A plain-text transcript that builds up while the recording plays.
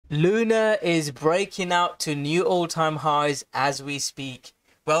Luna is breaking out to new all-time highs as we speak.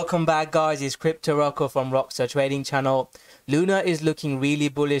 Welcome back, guys. It's Crypto Rocko from Rocko Trading Channel. Luna is looking really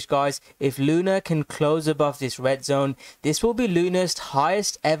bullish, guys. If Luna can close above this red zone, this will be Luna's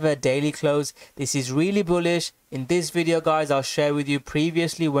highest ever daily close. This is really bullish. In this video, guys, I'll share with you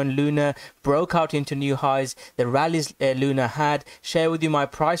previously when Luna broke out into new highs, the rallies Luna had, share with you my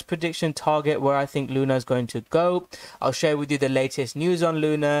price prediction target, where I think Luna is going to go. I'll share with you the latest news on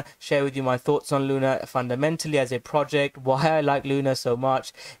Luna, share with you my thoughts on Luna fundamentally as a project, why I like Luna so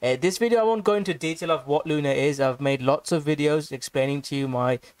much. This video, I won't go into detail of what Luna is. I've made lots of videos explaining to you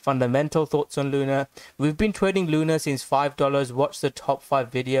my fundamental thoughts on Luna. We've been trading Luna since $5. Watch the top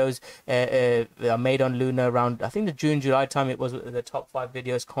 5 videos I made on Luna around, I think, the June-July time. It was the top 5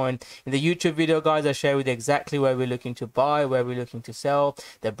 videos coin. In the YouTube video, guys, I share with you exactly where we're looking to buy, where we're looking to sell,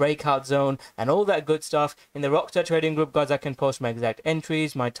 the breakout zone, and all that good stuff. In the Rocko Trading group, guys, I can post my exact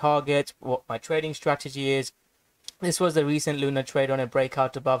entries, my targets, what my trading strategy is. This was the recent Luna trade on a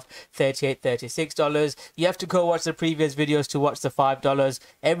breakout above $38, $36. You have to go watch the previous videos to watch the $5.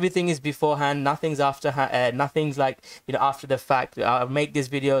 Everything is beforehand. Nothing's after. Nothing's like, after the fact. I'll make these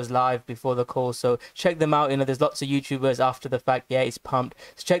videos live before the call, so check them out. There's lots of YouTubers after the fact. Yeah, it's pumped.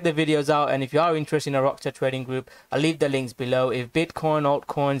 So check the videos out. And if you are interested in a Rocko Trading group, I'll leave the links below. If Bitcoin,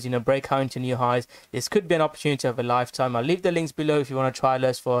 altcoins, break out into new highs, this could be an opportunity of a lifetime. I'll leave the links below if you want to try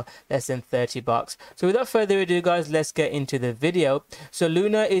us for less than $30. So without further ado, guys, let's get into the video. So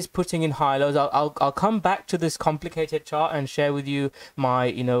Luna is putting in high lows. I'll come back to this complicated chart and share with you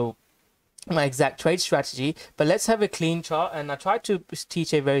my my exact trade strategy, but let's have a clean chart. And I try to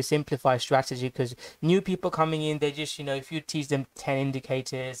teach a very simplified strategy because new people coming in, they just, if you teach them 10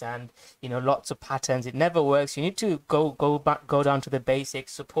 indicators and lots of patterns, it never works. You need to go down to the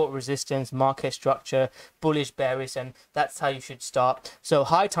basics: support, resistance, market structure, bullish, bearish, and that's how you should start. So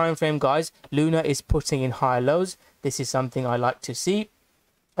high time frame, guys, Luna is putting in high lows. This is something I like to see.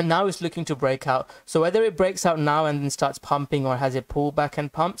 And now it's looking to break out. So whether it breaks out now and then starts pumping, or has a pullback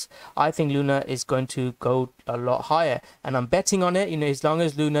and pumps, I think Luna is going to go a lot higher. And I'm betting on it. As long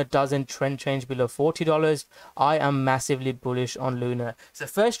as Luna doesn't trend change below $40, I am massively bullish on Luna. So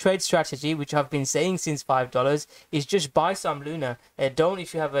first trade strategy, which I've been saying since $5, is just buy some Luna. Don't,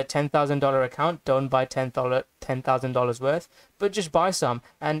 if you have a $10,000 account, don't buy $10,000 worth, but just buy some.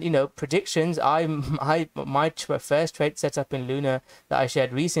 And predictions, my first trade setup in Luna that I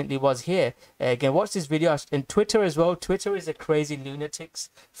shared recently was here. Again, watch this video. And Twitter as well. Twitter is a crazy lunatics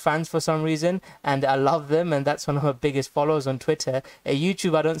fans for some reason, and I love them, and that's one of my biggest followers on Twitter.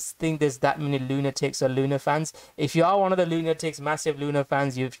 YouTube, I don't think there's that many lunatics or Luna fans. If you are one of the lunatics, massive Luna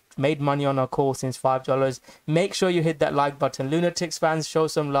fans, you've made money on our call since $5, make sure you hit that like button. Lunatics fans, show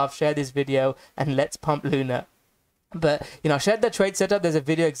some love, share this video, and let's pump Luna. But I shared the trade setup. There's a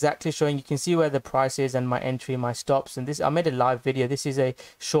video exactly showing, you can see where the price is and my entry, my stops. And this, I made a live video. This is a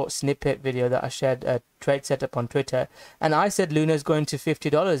short snippet video that I shared, a trade setup on Twitter, and I said Luna's going to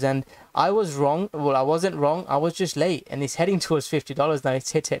 $50, and I was wrong. Well, I wasn't wrong, I was just late, and it's heading towards $50 now.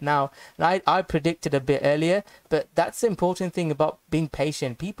 It's hit it now, and I predicted a bit earlier. But that's the important thing about being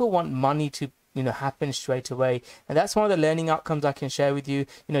patient. People want money to happen straight away, and that's one of the learning outcomes I can share with you.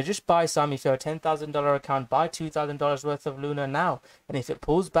 Just buy some. If you're a $10,000 account, buy $2,000 worth of Luna now, and if it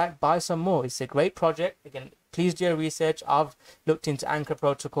pulls back, buy some more. It's a great project. Again, please do your research. I've looked into Anchor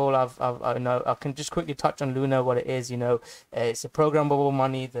protocol. I can just quickly touch on Luna, what it is. It's a programmable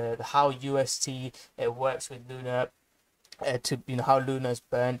money, the how UST works with Luna. To how Luna is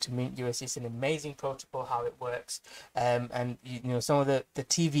burned to mint USD. It's an amazing protocol how it works, and some of the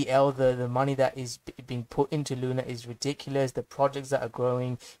TVL, the money that is being put into Luna is ridiculous. The projects that are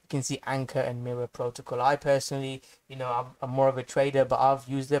growing, you can see Anchor and Mirror protocol. I personally, I'm more of a trader, but I've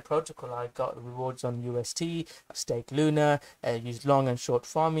used their protocol. I got rewards on UST. I've staked Luna, used long and short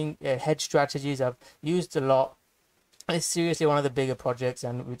farming hedge strategies. I've used a lot. It's seriously one of the bigger projects,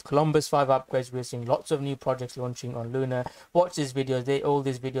 and with Columbus 5 upgrades, we're seeing lots of new projects launching on Luna. Watch these videos. All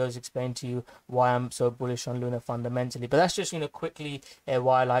these videos explain to you why I'm so bullish on Luna fundamentally. But that's just quickly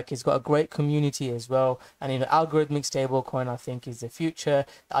why I like. It's got a great community as well, and algorithmic stablecoin I think is the future.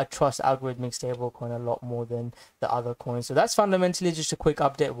 I trust algorithmic stablecoin a lot more than the other coins. So that's fundamentally just a quick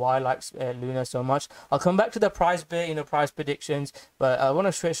update why I like Luna so much. I'll come back to the price bit, price predictions, but I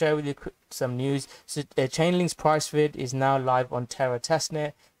want to share with you some news. So Chainlink's price feed is now live on Terra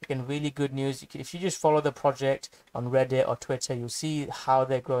testnet. Again, really good news. If you just follow the project on Reddit or Twitter, you'll see how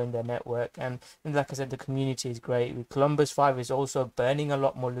they're growing their network. And like I said, the community is great. With Columbus 5 is also burning a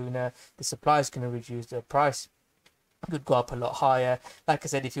lot more Luna. The supply is going to reduce the price. could go up a lot higher. Like I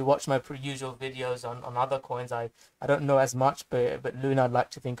said, if you watch my usual videos on other coins, I don't know as much, but Luna, I'd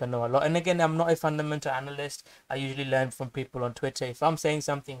like to think I know a lot. And again, I'm not a fundamental analyst. I usually learn from people on Twitter. If I'm saying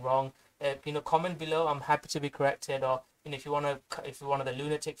something wrong, comment below. I'm happy to be corrected. Or if you if you're one of the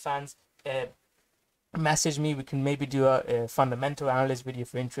lunatic fans, message me. We can maybe do a fundamental analyst video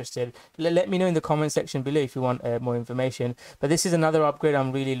if you're interested. Let me know in the comment section below if you want more information. But this is another upgrade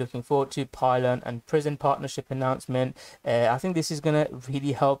I'm really looking forward to. Pylon and Prison partnership announcement. I think this is going to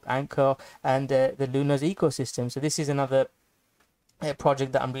really help anchor and the Luna's ecosystem. So this is another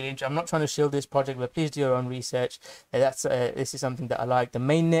project that I'm really interested. I'm not trying to shield this project, but please do your own research. This is something that I like. The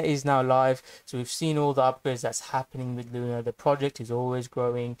mainnet is now live, so we've seen all the upgrades that's happening with Luna. The project is always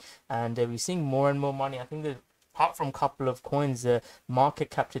growing, and we're seeing more and more money. I think that apart from a couple of coins, the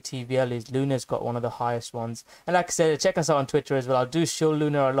market cap to TVL is Luna's got one of the highest ones. And like I said, check us out on Twitter as well. I do show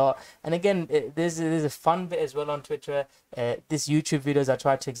Luna a lot. And again, there's a fun bit as well on Twitter. This YouTube videos, I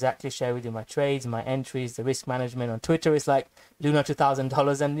try to exactly share with you my trades, my entries, the risk management. On Twitter, it's like Luna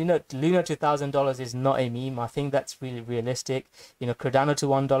 $2,000. And, Luna $2,000 is not a meme. I think that's really realistic. Cardano to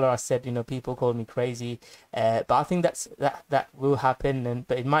 $1, I said, people call me crazy. But I think that will happen.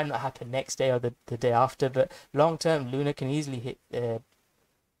 But it might not happen next day or the day after. But long term, Luna can easily hit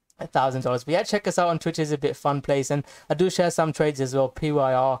 $1,000. But yeah, check us out on Twitter. It's a bit fun place. And I do share some trades as well.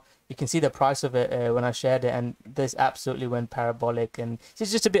 PYR. You can see the price of it when I shared it, and this absolutely went parabolic, and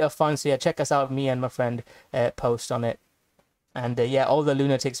it's just a bit of fun. So yeah, check us out, me and my friend post on it. And yeah, all the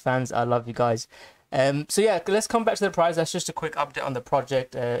Lunatics fans, I love you guys. So yeah, let's come back to the price. That's just a quick update on the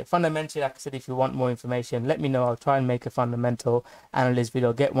project. Fundamentally, like I said, if you want more information, let me know. I'll try and make a fundamental analyst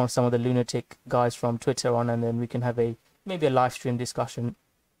video, get some of the lunatic guys from Twitter on, and then we can have maybe a live stream discussion.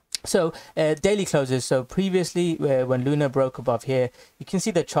 So daily closes. So previously, when Luna broke above here, you can see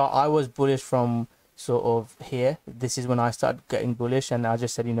the chart. I was bullish from sort of here. This is when I started getting bullish, and I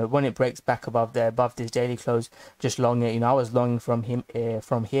just said, when it breaks back above this daily close, just long it. I was longing from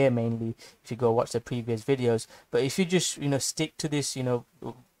from here mainly. If you go watch the previous videos, but if you just stick to this, the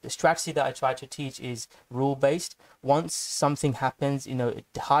strategy that I try to teach is rule based. Once something happens, the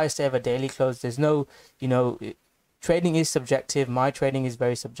highest ever daily close, there's no, trading is subjective. My trading is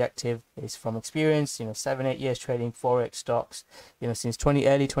very subjective. It's from experience, 7-8 years trading forex stocks, since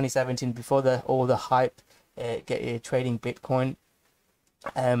early 2017, before all the hype, trading Bitcoin.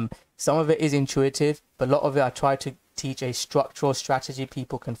 Some of it is intuitive, but a lot of it I try to teach a structural strategy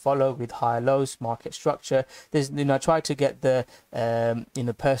people can follow with higher lows, market structure. I try to get the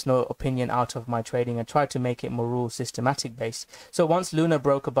personal opinion out of my trading and try to make it more rule systematic based. So once Luna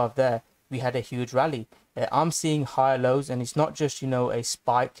broke above there, we had a huge rally. I'm seeing higher lows, and it's not just a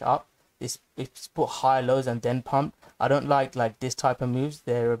spike up. It's put higher lows and then pump. I don't like this type of moves.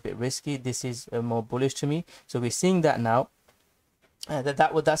 They're a bit risky. This is more bullish to me. So we're seeing that now.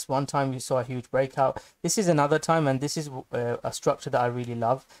 That's one time we saw a huge breakout. This is another time, and this is a structure that I really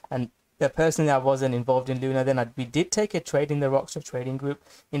love. And personally, I wasn't involved in Luna then. We did take a trade in the Rocko trading group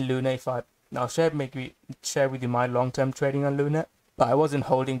in Luna. I'll share with you my long-term trading on Luna. But I wasn't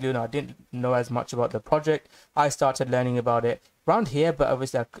holding Luna. I didn't know as much about the project. I started learning about it around here, but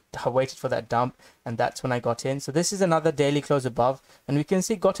obviously I waited for that dump, and that's when I got in. So this is another daily close above, and we can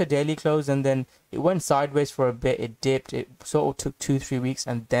see got a daily close, and then it went sideways for a bit. It dipped. It sort of took 2-3 weeks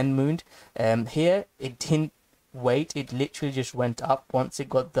and then mooned. Here it didn't wait, it literally just went up once it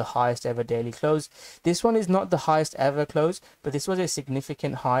got the highest ever daily close. This one is not the highest ever close, but this was a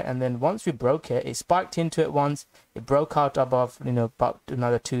significant high, and then once we broke it, it spiked into it once, it broke out above about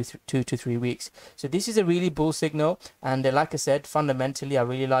another 2 to 3 weeks. So this is a really bull signal, and like I said, fundamentally I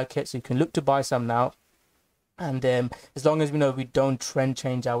really like it. So you can look to buy some now. And as long as we don't trend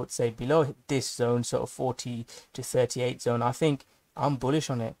change, I would say below this zone, sort of 40 to 38 zone, I think I'm bullish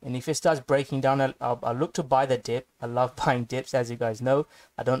on it. And if it starts breaking down, I'll look to buy the dip. I love buying dips, as you guys know.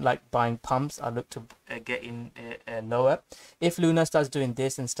 I don't like buying pumps. I look to get in lower. If Luna starts doing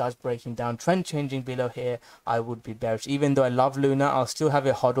this and starts breaking down, trend changing below here, I would be bearish. Even though I love Luna, I'll still have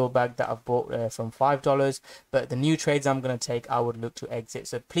a hodl bag that I've bought from $5. But the new trades I'm going to take, I would look to exit.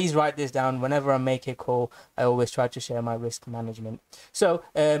 So please write this down. Whenever I make a call, I always try to share my risk management. So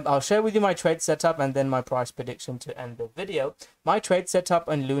I'll share with you my trade setup and then my price prediction to end the video. My trade setup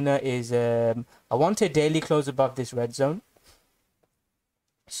on Luna is I want a daily close above this red zone.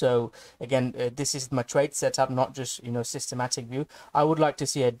 So again, this is my trade setup, not just systematic view. I would like to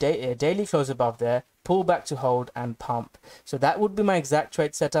see a daily close above there, pull back to hold and pump. So that would be my exact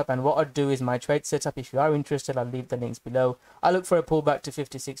trade setup. And what I'd do is my trade setup, if you are interested, I'll leave the links below. I look for a pullback to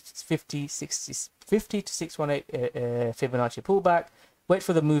 50 to 618 Fibonacci pullback, wait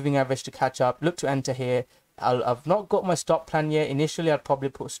for the moving average to catch up, look to enter here, I've not got my stop plan yet. Initially, I'd probably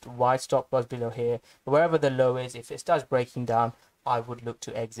put wide stop loss below here. But wherever the low is, if it starts breaking down, I would look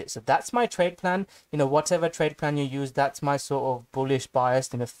to exit. So that's my trade plan. You know, whatever trade plan you use, that's my sort of bullish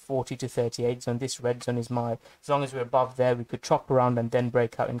bias in a 40 to 38 zone. This red zone is my, as long as we're above there, we could chop around and then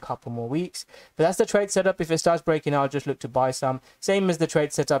break out in a couple more weeks. But that's the trade setup. If it starts breaking out, I'll just look to buy some. Same as the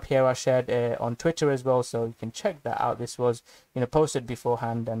trade setup here I shared on Twitter as well. So you can check that out. This was, you know, posted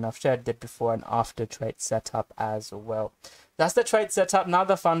beforehand, and I've shared the before and after trade setup as well. That's the trade setup. Now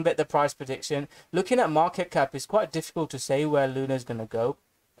the fun bit, the price prediction. Looking at market cap, it's quite difficult to say where Luna is going to go.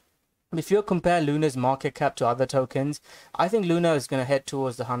 If you compare Luna's market cap to other tokens, I think Luna is going to head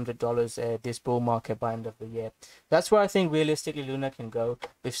towards the $100 this bull market by end of the year. That's where I think realistically Luna can go.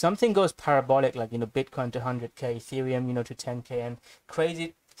 If something goes parabolic, like, you know, Bitcoin to 100k, Ethereum, you know, to 10k, and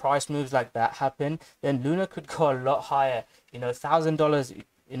crazy price moves like that happen, then Luna could go a lot higher. You know, $1,000.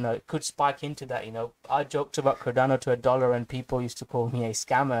 You know, it could spike into that. You know, I joked about Cardano to $1 and people used to call me a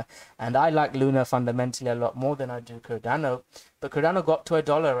scammer, and I like Luna fundamentally a lot more than I do Cardano. But Cardano got to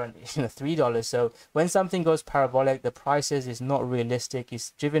 $1 and, you know, $3. So when something goes parabolic, the prices is not realistic.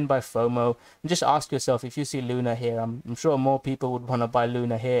 It's driven by FOMO. And just ask yourself, if you see Luna here, I'm sure more people would want to buy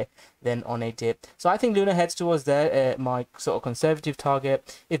Luna here than on a dip. So I think Luna heads towards there, my sort of conservative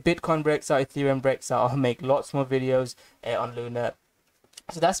target. If Bitcoin breaks out, Ethereum breaks out, I'll make lots more videos on Luna.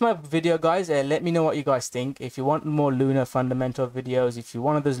 So that's my video, guys. Let me know what you guys think. If you want more Luna fundamental videos, if you're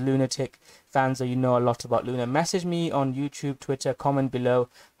one of those lunatic fans or you know a lot about Luna, message me on YouTube, Twitter, comment below.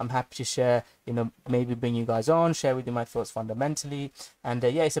 I'm happy to share, you know, maybe bring you guys on, share with you my thoughts fundamentally. And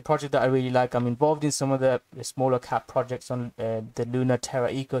yeah, it's a project that I really like. I'm involved in some of the smaller cap projects on the Luna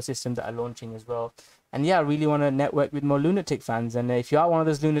Terra ecosystem that are launching as well. And yeah, I really want to network with more lunatic fans. And if you are one of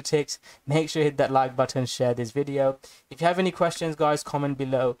those lunatics, make sure you hit that like button, share this video. If you have any questions, guys, comment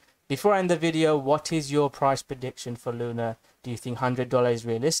below. Before I end the video, what is your price prediction for Luna? Do you think $100 is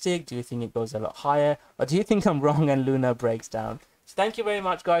realistic? Do you think it goes a lot higher? Or do you think I'm wrong and Luna breaks down? So thank you very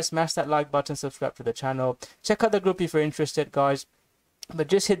much, guys. Smash that like button, subscribe to the channel. Check out the group if you're interested, guys. But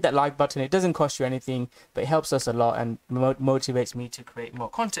just hit that like button. It doesn't cost you anything, but it helps us a lot and motivates me to create more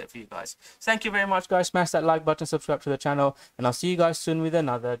content for you guys. So thank you very much, guys. Smash that like button, subscribe to the channel, and I'll see you guys soon with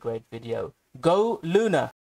another great video. Go Luna!